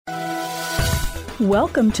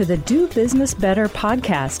Welcome to the Do Business Better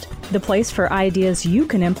podcast, the place for ideas you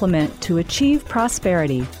can implement to achieve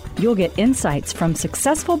prosperity. You'll get insights from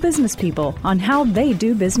successful business people on how they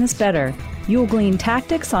do business better. You'll glean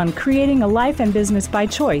tactics on creating a life and business by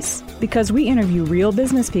choice, because we interview real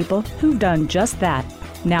business people who've done just that.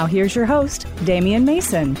 Now here's your host, Damian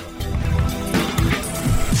Mason.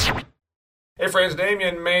 Hey friends,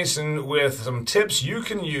 Damian Mason with some tips you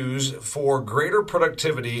can use for greater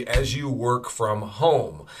productivity as you work from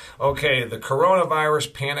home. Okay, the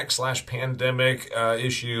coronavirus panic/pandemic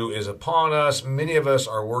issue is upon us. Many of us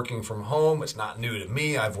are working from home. It's not new to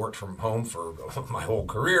me. I've worked from home for my whole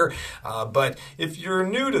career. But if you're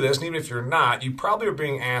new to this, and even if you're not, you probably are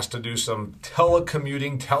being asked to do some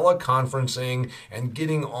telecommuting, teleconferencing, and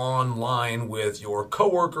getting online with your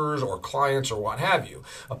coworkers or clients or what have you.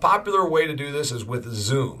 A popular way to do this is with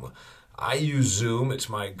Zoom. I use Zoom. It's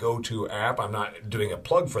my go-to app. I'm not doing a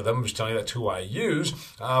plug for them. I'm just telling you that's who I use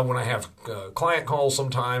when I have client calls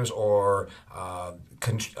sometimes or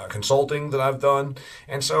consulting that I've done.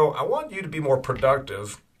 And so I want you to be more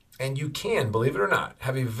productive. And you can, believe it or not,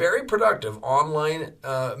 have a very productive online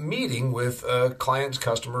meeting with clients,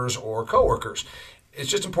 customers, or coworkers. It's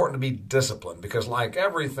just important to be disciplined because like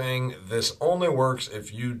everything, this only works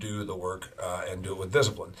if you do the work and do it with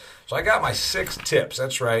discipline. So I got my 6 tips.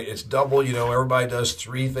 That's right. It's double. You know, everybody does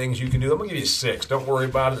 3 things you can do. I'm going to give you 6. Don't worry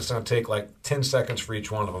about it. It's going to take like 10 seconds for each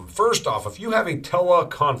one of them. First off, if you have a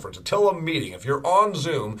teleconference, a telemeeting, if you're on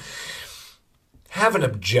Zoom, have an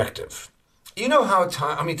objective. You know how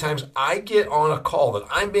many times I get on a call that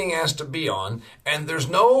I'm being asked to be on, and there's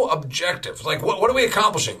no objective. Like, what are we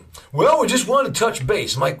accomplishing? Well, we just wanted to touch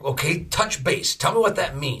base. I'm like, okay, touch base. Tell me what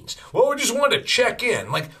that means. Well, we just wanted to check in.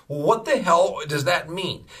 I'm like, what the hell does that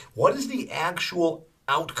mean? What is the actual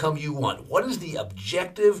outcome you want? What is the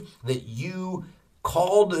objective that you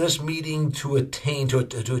called this meeting to attain,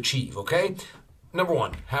 to achieve, okay? Number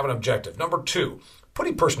 1, have an objective. Number 2, put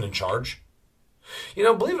a person in charge. You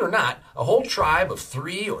know, believe it or not, a whole tribe of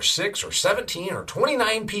 3 or 6 or 17 or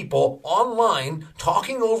 29 people online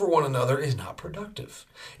talking over one another is not productive.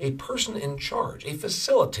 A person in charge, a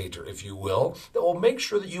facilitator, if you will, that will make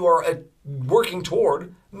sure that you are working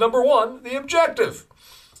toward, number 1, the objective.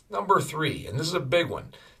 Number 3, and this is a big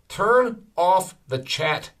one, turn off the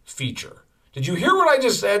chat feature. Did you hear what I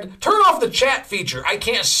just said? Turn off the chat feature. I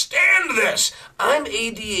can't stand this. I'm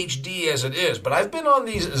ADHD as it is, but I've been on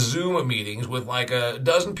these Zoom meetings with like a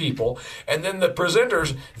dozen people, and then the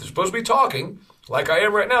presenters, they're supposed to be talking, like I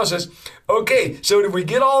am right now, says, okay, so did we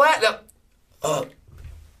get all that?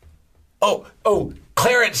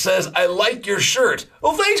 Clarence says, I like your shirt.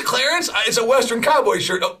 Oh, thanks, Clarence. It's a Western cowboy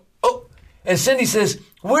shirt. And Cindy says,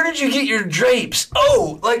 where did you get your drapes?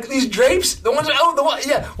 Oh, like these drapes?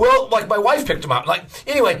 Yeah. Well, like my wife picked them out. Like,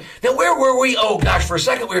 anyway, now where were we? Oh, gosh, for a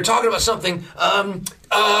second we were talking about something.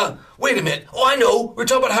 Wait a minute. Oh, I know. We're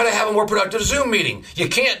talking about how to have a more productive Zoom meeting. You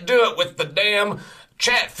can't do it with the damn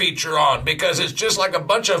chat feature on because it's just like a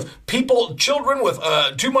bunch of children with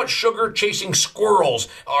too much sugar chasing squirrels.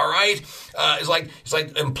 All right, it's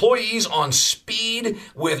like employees on speed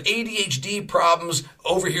with ADHD problems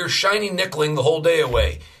over here, shiny nickeling the whole day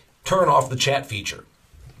away. Turn off the chat feature.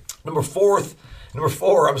 Number 4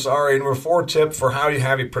 tip for how you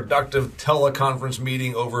have a productive teleconference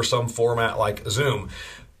meeting over some format like Zoom.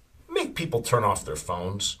 Make people turn off their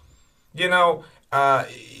phones. You know,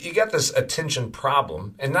 you got this attention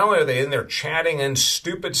problem, and not only are they in there chatting and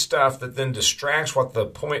stupid stuff that then distracts what the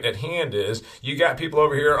point at hand is, you got people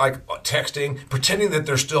over here like texting, pretending that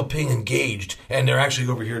they're still being engaged, and they're actually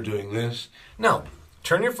over here doing this. No.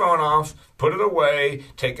 Turn your phone off, put it away,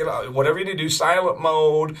 take it out, whatever you need to do, silent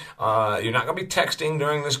mode. You're not going to be texting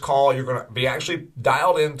during this call. You're going to be actually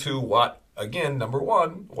dialed into what? Again, number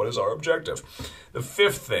 1, what is our objective? The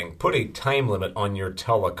 5th thing, put a time limit on your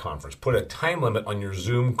teleconference. Put a time limit on your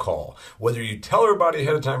Zoom call. Whether you tell everybody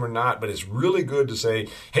ahead of time or not, but it's really good to say,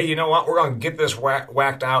 hey, you know what? We're going to get this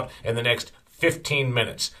whacked out in the next 15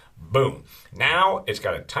 minutes. Boom. Now it's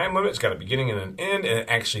got a time limit, it's got a beginning and an end, and it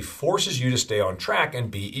actually forces you to stay on track and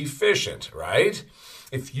be efficient, right?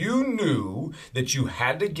 If you knew that you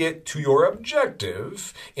had to get to your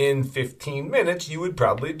objective in 15 minutes, you would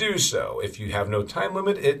probably do so. If you have no time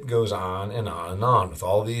limit, it goes on and on and on with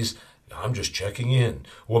all these, I'm just checking in.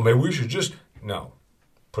 Well, maybe we should just, no,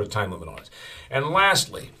 put a time limit on it. And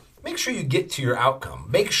lastly, make sure you get to your outcome.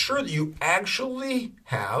 Make sure that you actually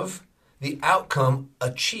have the outcome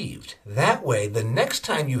achieved. That way, the next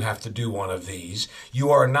time you have to do one of these,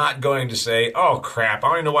 you are not going to say, oh crap, I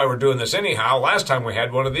don't even know why we're doing this anyhow. Last time we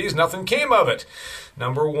had one of these, nothing came of it.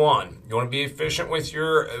 Number one, you want to be efficient with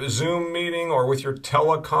your Zoom meeting or with your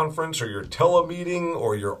teleconference or your telemeeting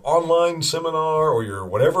or your online seminar or your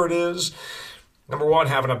whatever it is. Number one,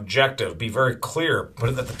 have an objective. Be very clear. Put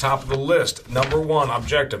it at the top of the list. Number one,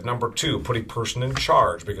 objective. Number two, put a person in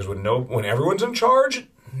charge, because when everyone's in charge,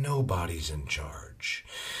 nobody's in charge.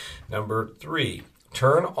 Number three,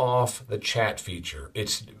 turn off the chat feature.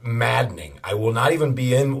 It's maddening. I will not even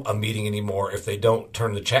be in a meeting anymore if they don't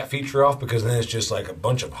turn the chat feature off, because then it's just like a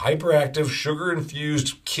bunch of hyperactive,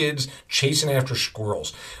 sugar-infused kids chasing after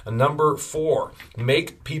squirrels. And number four,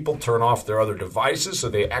 make people turn off their other devices so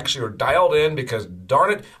they actually are dialed in, because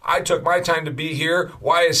darn it, I took my time to be here.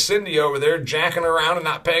 Why is Cindy over there jacking around and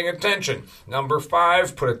not paying attention? Number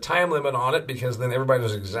five, put a time limit on it, because then everybody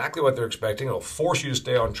knows exactly what they're expecting. It'll force you to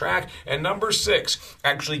stay on track. And number six,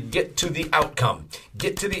 actually get to the outcome.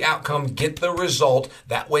 Get to the outcome, get the result.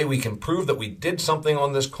 That way we can prove that we did something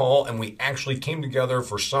on this call and we actually came together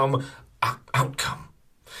for some outcome.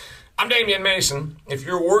 I'm Damian Mason. If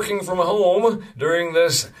you're working from home during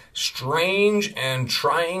this strange and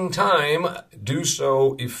trying time, do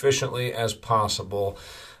so efficiently as possible.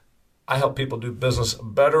 I help people do business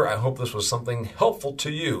better. I hope this was something helpful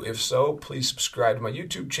to you. If so, please subscribe to my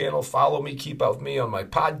YouTube channel, follow me, keep up with me on my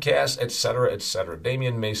podcast, etc., etc.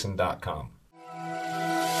 DamianMason.com.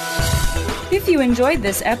 If you enjoyed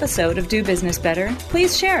this episode of Do Business Better,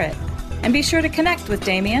 please share it. And be sure to connect with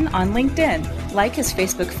Damian on LinkedIn, like his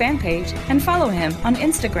Facebook fan page, and follow him on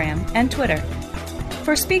Instagram and Twitter.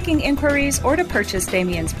 For speaking inquiries or to purchase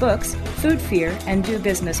Damian's books, Food Fear and Do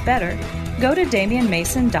Business Better, go to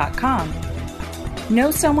DamianMason.com. Know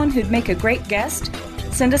someone who'd make a great guest?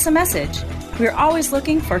 Send us a message. We're always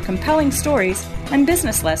looking for compelling stories and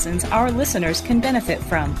business lessons our listeners can benefit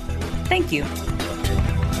from. Thank you.